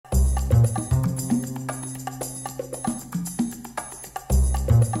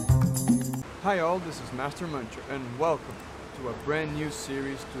Hi all, this is Master Muncher and welcome to a brand new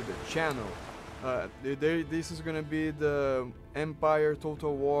series to the channel. This is gonna be the Empire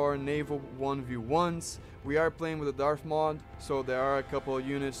Total War Naval 1v1s. We are playing with the Darthmod, so there are a couple of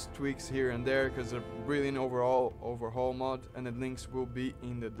units tweaks here and there because they're really an overhaul mod, and the links will be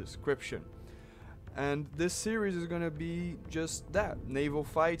in the description. And this series is gonna be just that, naval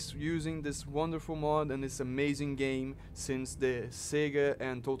fights using this wonderful mod and this amazing game, since the Sega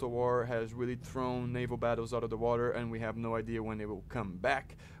and Total War has really thrown naval battles out of the water and we have no idea when they will come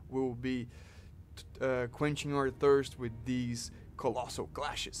back. We'll be quenching our thirst with these colossal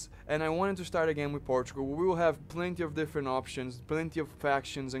clashes. And I wanted to start again with Portugal. We will have plenty of different options, plenty of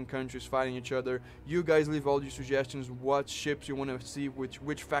factions and countries fighting each other. You guys leave all your suggestions, what ships you want to see,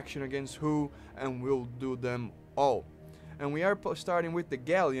 which faction against who, and we'll do them all. And we are starting with the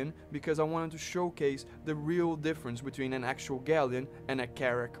Galleon because I wanted to showcase the real difference between an actual Galleon and a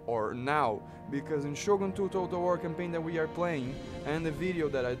Carrack or now. Because in Shogun 2 Total War campaign that we are playing, and the video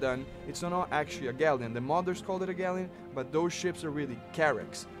that I done, it's not actually a Galleon. The modders called it a Galleon, but those ships are really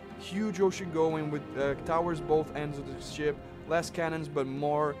Carracks. Huge ocean going with towers both ends of the ship, less cannons but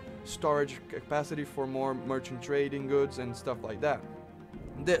more storage capacity for more merchant trading goods and stuff like that.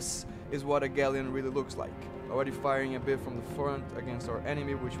 This is what a Galleon really looks like. Already firing a bit from the front against our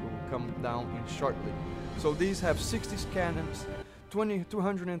enemy, which will come down in shortly. So these have 60 cannons,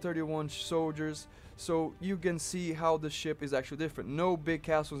 231 soldiers, so you can see how the ship is actually different. No big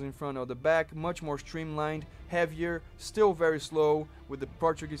castles in front or the back, much more streamlined, heavier, still very slow, with the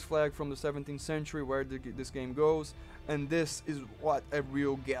Portuguese flag from the 17th century where this game goes. And this is what a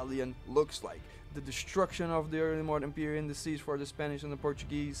real galleon looks like. The destruction of the early modern empire in the seas for the Spanish and the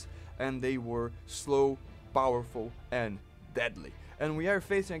Portuguese, and they were slow, powerful and deadly. And we are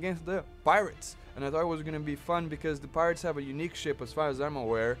facing against the pirates, and I thought it was going to be fun because the pirates have a unique ship as far as I'm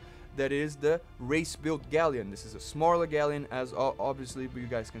aware, that is the Race-Built Galleon. This is a smaller galleon, as obviously you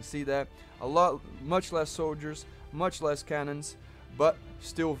guys can see that. Much less soldiers, much less cannons, but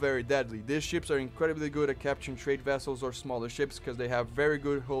still very deadly. These ships are incredibly good at capturing trade vessels or smaller ships because they have very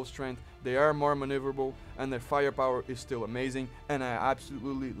good hull strength, they are more maneuverable, and their firepower is still amazing, and I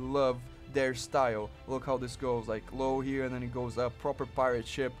absolutely love their style. Look how this goes, like low here and then it goes up, proper pirate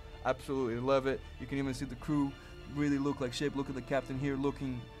ship. Absolutely love it. You can even see the crew really look like ship. Look at the captain here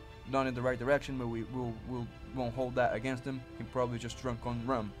looking not in the right direction, but we won't hold that against him. He probably just drunk on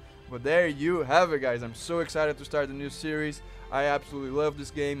rum. But there you have it, guys. I'm so excited to start the new series. I absolutely love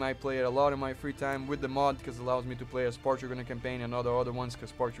this game. I play it a lot in my free time with the mod because it allows me to play as Portugal in a campaign and other ones,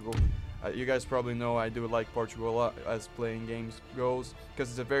 because Portugal, you guys probably know I do like Portugal a lot as playing games goes, because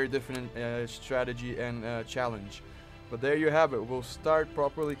it's a very different strategy and challenge. But there you have it. We'll start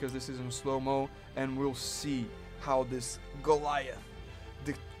properly because this is in slow-mo, and we'll see how this Goliath,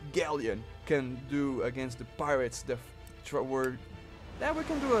 the galleon, can do against the pirates that were... Yeah, we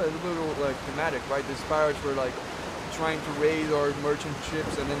can do a little like thematic, right? These pirates were like trying to raid our merchant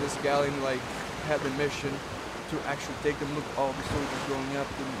ships, and then this galleon like had the mission to actually take them. Look, all the soldiers going up,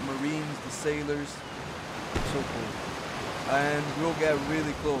 the marines, the sailors, so cool. And we'll get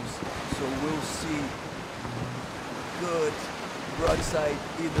really close, so we'll see good broadside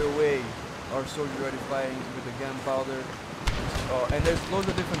either way. Our soldiers already firing with the gunpowder. And there's loads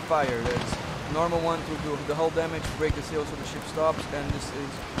of different fire. There's normal one to do the hull damage, break the sail so the ship stops, and this is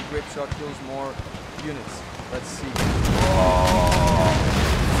the grape shot kills more units. Let's see. Oh!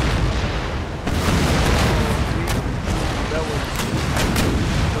 That was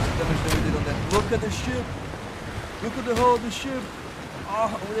the damage that we did on that. Look at the ship! Look at the hull of the ship! Oh,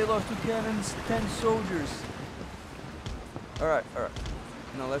 they lost 2 cannons, 10 soldiers. Alright.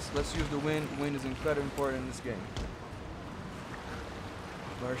 Now let's use the wind. Wind is incredibly important in this game.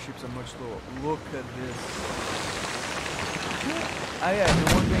 Our ships are much slower. Look at this. Yeah,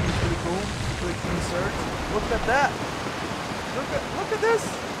 the one thing is pretty cool. Click insert. Look at that. Look at this.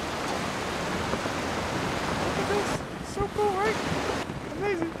 Look at this. It's so cool, right?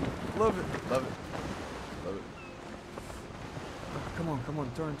 Amazing. Love it. Come on,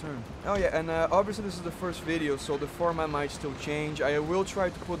 turn. Oh yeah, and obviously this is the first video, so the format might still change. I will try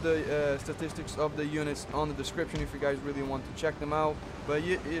to put the statistics of the units on the description if you guys really want to check them out. But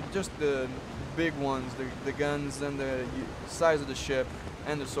just the big ones, the guns and the size of the ship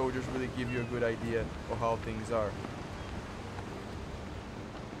and the soldiers really give you a good idea of how things are.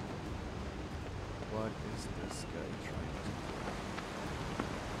 What is this guy trying to do?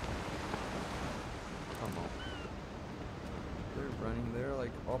 Come on. They're running there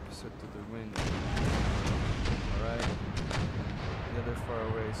like opposite to the wind. Alright. Yeah, they're far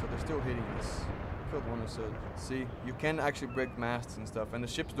away, so they're still hitting us. killed one, I said. See, you can actually break masts and stuff, and the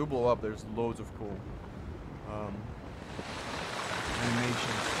ships do blow up. There's loads of cool animations.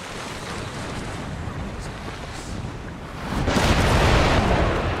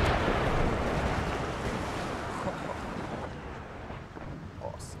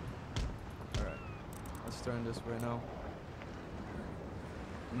 Awesome. Alright, let's turn this way now.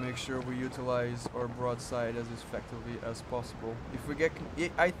 Make sure we utilize our broadside as effectively as possible. If we get,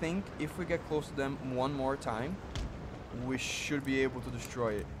 I think, if we get close to them one more time, we should be able to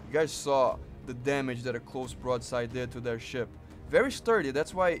destroy it. You guys saw the damage that a close broadside did to their ship. Very sturdy,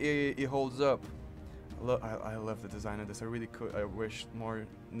 that's why it holds up. I love the design of this. I really could. I wish more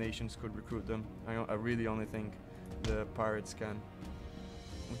nations could recruit them. I really only think the pirates can,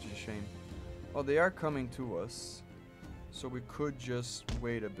 which is a shame. Oh, they are coming to us. So we could just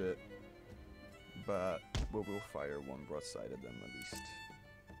wait a bit, but we will fire one broadside at them at least.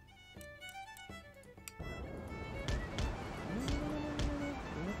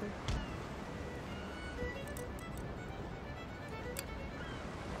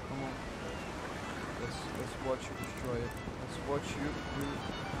 Come on. Let's watch you destroy it. Let's watch you.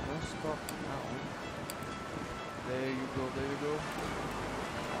 Don't stop now. There you go. There you go.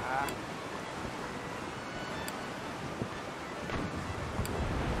 Ah.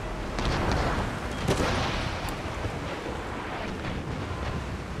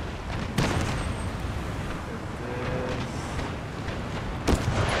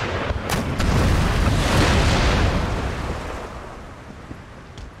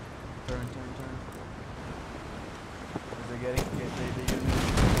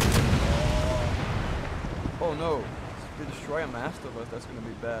 Oh no! If they destroy a mast of us, that's gonna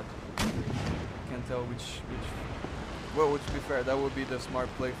be bad. Can't tell which. Well, to be fair, that would be the smart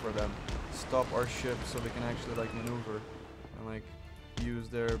play for them. Stop our ship so they can actually like maneuver and like use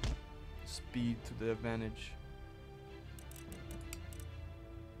their speed to the advantage.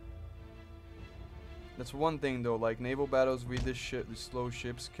 That's one thing though. Like naval battles with this ship, the slow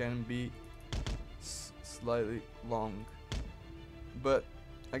ships can be slightly long, but.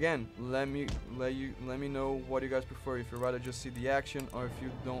 Again, let me know what you guys prefer. If you rather just see the action, or if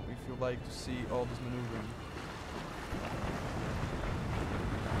you don't, if you like to see all this maneuvering.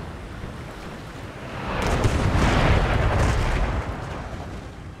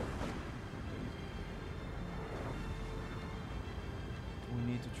 We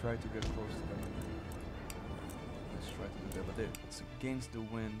need to try to get close to them. Let's try to do that, but it's against the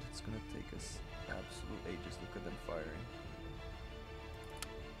wind. It's gonna take us absolute ages. Look at them firing.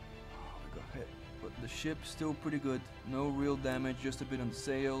 Got hit, but the ship's still pretty good. No real damage, just a bit on the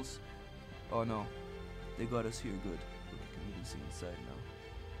sails. Oh no, they got us here good. We can even see inside now.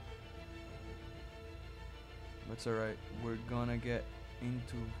 That's alright. We're gonna get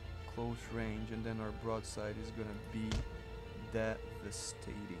into close range, and then our broadside is gonna be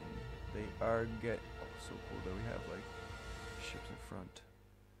devastating. They are so cool that we have like ships in front.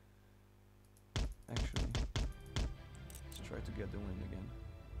 Actually, let's try to get the wind again.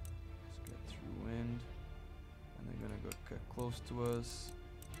 Wind, and they're gonna get close to us,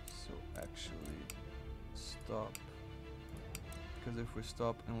 so actually stop, because if we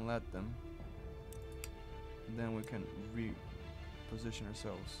stop and let them, then we can reposition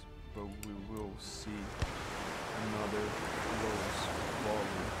ourselves, but we will see another close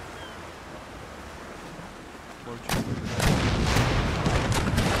volley. Fortunately,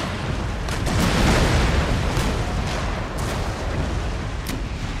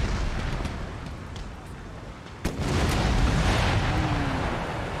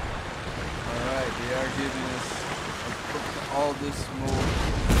 all this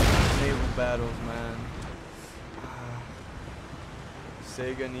smooth naval battles, man.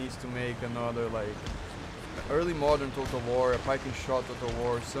 Sega needs to make another like early modern Total War, a pike and shot Total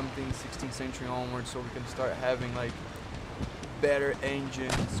War, something 16th century onwards, so we can start having like better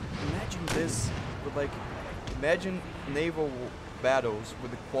engines. Imagine this with like, imagine naval battles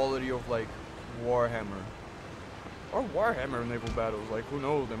with the quality of like Warhammer. Or Warhammer naval battles, like who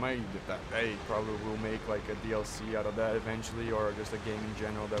knows, they probably will make like a DLC out of that eventually, or just a game in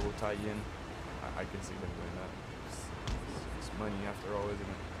general that will tie in. I can see them doing that. It's money after all, isn't it?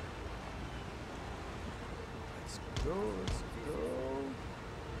 Let's go, let's go.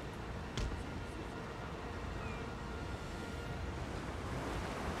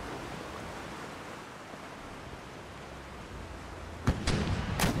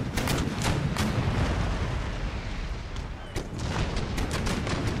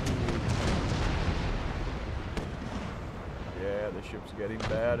 Ship's getting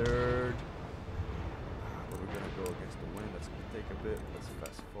battered. But we're gonna go against the wind. That's gonna take a bit. Let's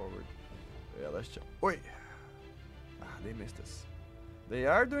fast forward. Yeah, let's check. Oi! Ah, they missed us. They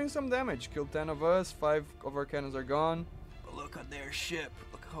are doing some damage. Killed 10 of us, 5 of our cannons are gone. But look at their ship.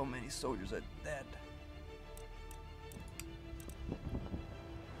 Look how many soldiers are dead.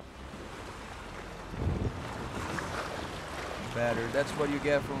 Battered. That's what you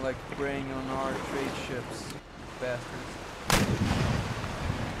get from like preying on our trade ships. Bastards.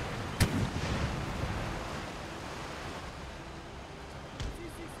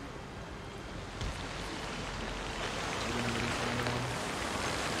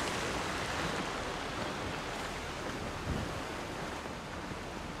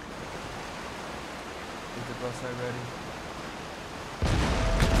 Is the bus side ready?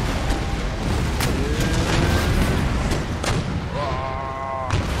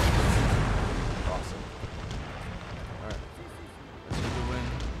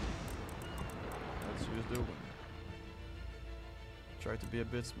 Try to be a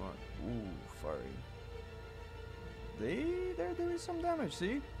bit smart. Ooh, fiery. They're doing some damage.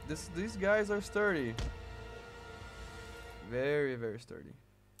 See, these guys are sturdy. Very, very sturdy.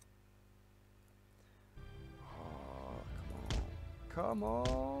 Oh, come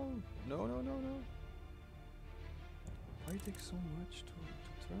on! No, no, no, no! Why take so much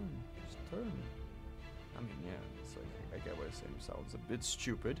to turn? Just turn. I mean, yeah, it's like I get what I'm saying. Sounds a bit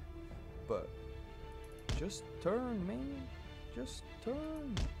stupid, but just turn, man. Just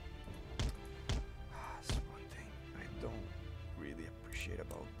turn. That's one thing I don't really appreciate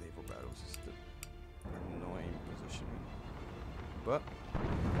about naval battles is the annoying positioning. But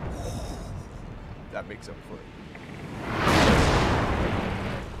that makes up for it.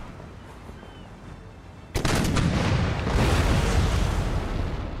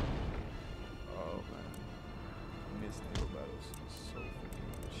 Oh man, I miss naval battles so freaking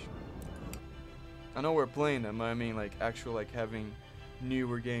much. I know we're playing them, I mean like actual like having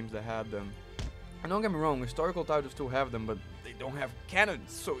newer games that had them. And don't get me wrong, historical titles still have them, but they don't have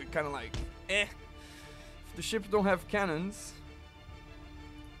cannons, so it kinda like, eh. If the ships don't have cannons,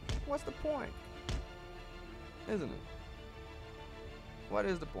 what's the point? Isn't it? What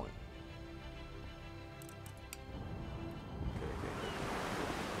is the point? Okay.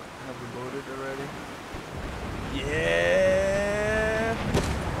 Have we loaded already? Yeah!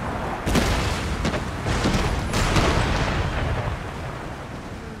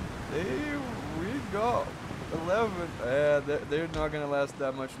 We got 11. They're not gonna last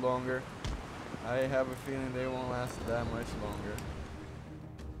that much longer. I have a feeling they won't last that much longer.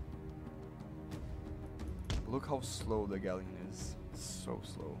 Look how slow the galleon is. So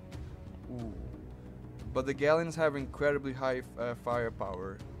slow. Ooh. But the galleons have incredibly high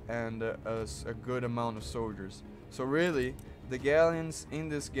firepower and a good amount of soldiers. So really, the galleons in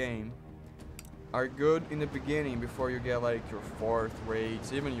this game are good in the beginning before you get like your 4th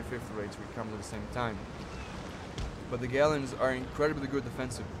raids, even your 5th raids will come at the same time. But the galleons are incredibly good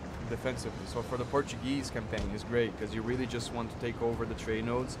defensively. So for the Portuguese campaign it's great because you really just want to take over the trade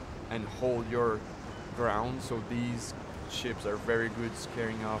nodes and hold your ground. So these ships are very good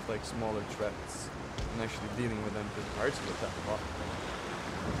carrying off like smaller threats and actually dealing with them because the pirates will attack a lot.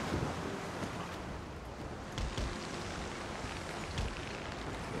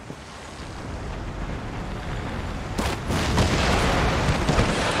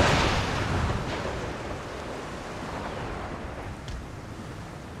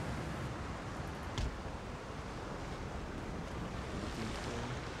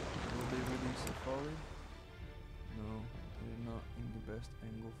 No, they're not in the best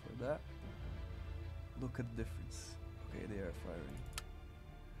angle for that. Look at the difference. Okay, they are firing.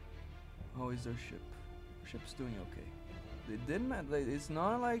 How is their ship? Ship's doing okay. They didn't. It's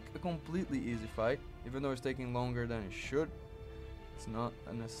not like a completely easy fight, even though it's taking longer than it should. It's not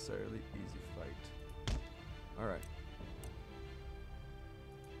a necessarily easy fight. All right.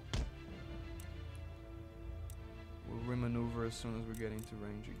 We'll remaneuver as soon as we get into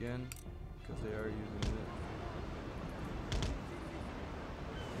range again, because they are using it.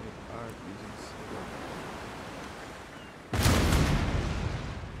 They are using it.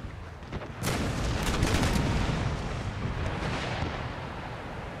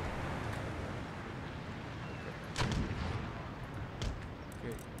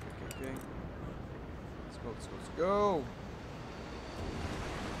 Okay. Let's go.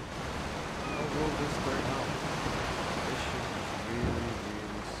 How will this turn out? This ship is really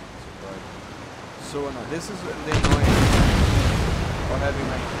surprising. So annoying. This is the annoying of having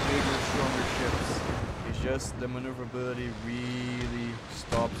like bigger, stronger ships. It's just the maneuverability really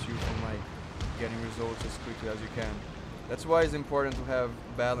stops you from like getting results as quickly as you can. That's why it's important to have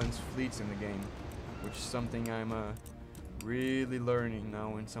balanced fleets in the game, which is something I'm really learning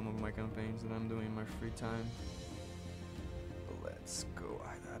now in some of my campaigns that I'm doing in my free time. Let's go.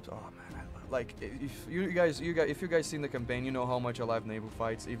 Oh man, like if you guys seen the campaign, you know how much I love naval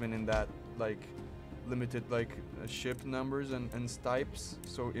fights, even in that like limited like ship numbers and types.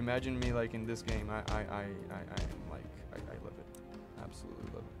 So imagine me like in this game. I love it.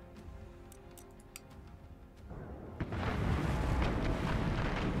 Absolutely love it.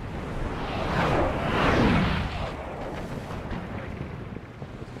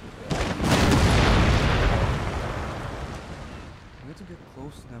 To get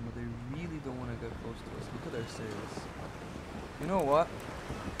close to them, but they really don't want to get close to us. Look at their sails. You know what?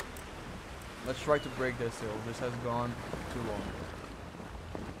 Let's try to break their sail. This has gone too long.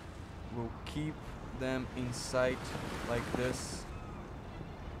 We'll keep them in sight like this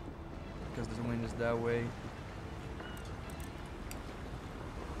because the wind is that way.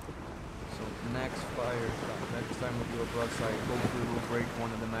 So next time we'll do a broadside. Hopefully we'll break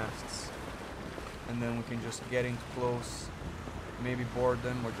one of the masts, and then we can just get in close. Maybe board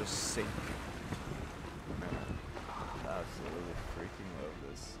them or just sink. Man, absolutely freaking love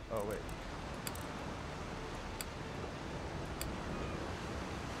this. Oh wait.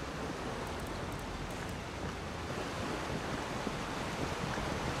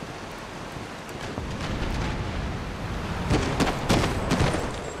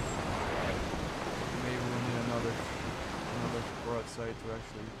 Maybe we'll need another broadside to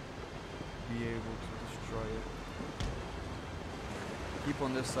actually be able to destroy it. Keep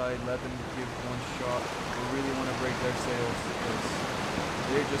on this side, let them give one shot. We really want to break their sails because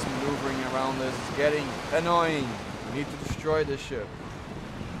they're just maneuvering around us. It's getting annoying. We need to destroy this ship.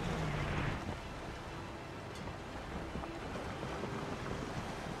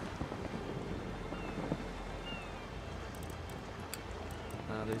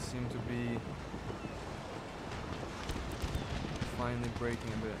 They seem to be finally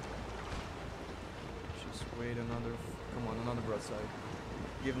breaking a bit. Just wait another. Come on, another broadside.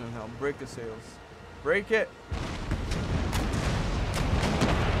 Give them help. Break the sails. Break it!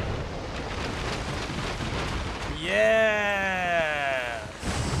 Yes!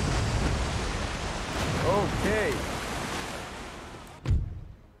 Okay.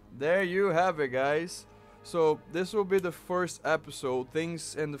 There you have it, guys. So this will be the first episode.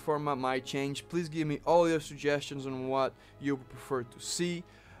 Things and the format might change. Please give me all your suggestions on what you prefer to see.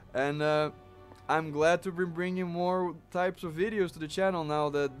 And I'm glad to be bringing more types of videos to the channel now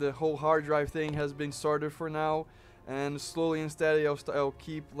that the whole hard drive thing has been sorted for now, and slowly and steady I'll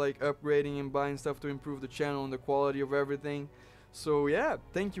keep like upgrading and buying stuff to improve the channel and the quality of everything. So yeah,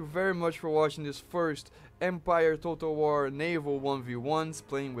 thank you very much for watching this first Empire Total War Naval 1v1s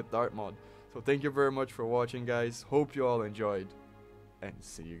playing with Darthmod. So thank you very much for watching, guys. Hope you all enjoyed, and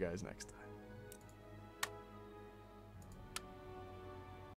see you guys next time.